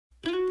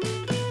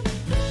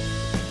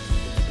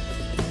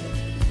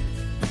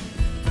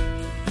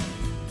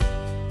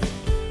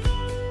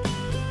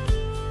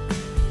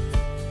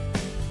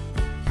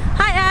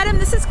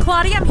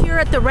Claudia. I'm here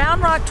at the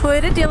Round Rock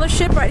Toyota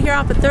dealership right here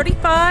off of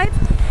 35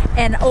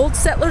 and Old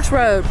Settlers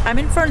Road. I'm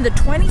in front of the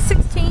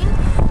 2016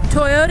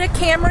 Toyota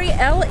Camry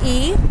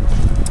LE.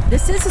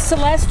 This is a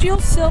celestial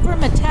silver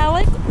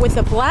metallic with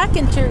a black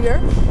interior.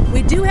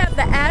 We do have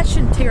the ash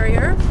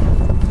interior.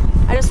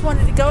 I just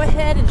wanted to go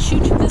ahead and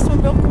shoot you this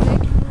one real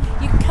quick.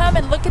 You can come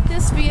and look at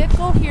this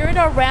vehicle here at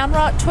our Round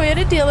Rock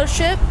Toyota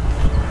dealership.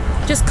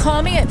 Just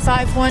call me at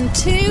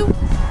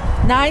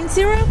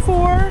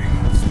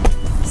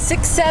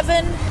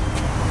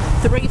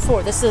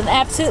 512-904-6734. This is an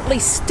absolutely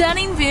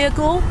stunning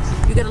vehicle.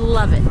 You're gonna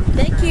love it.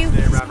 Thank you.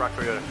 Round Rock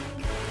Toyota.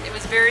 It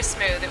was very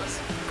smooth. It was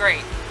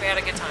great. We had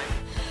a good time.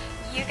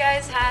 You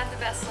guys had the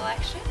best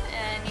selection,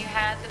 and you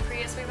had the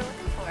Prius we were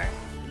looking for.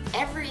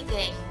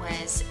 Everything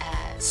was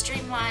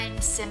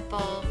streamlined,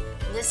 simple,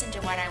 listened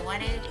to what I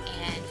wanted,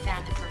 and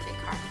found the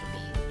perfect car for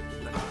me.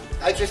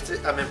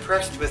 I'm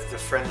impressed with the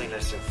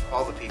friendliness of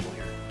all the people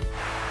here.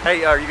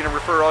 Hey, are you going to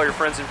refer all your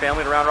friends and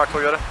family to Round Rock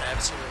Toyota?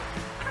 Absolutely.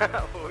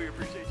 Well, we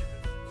appreciate you.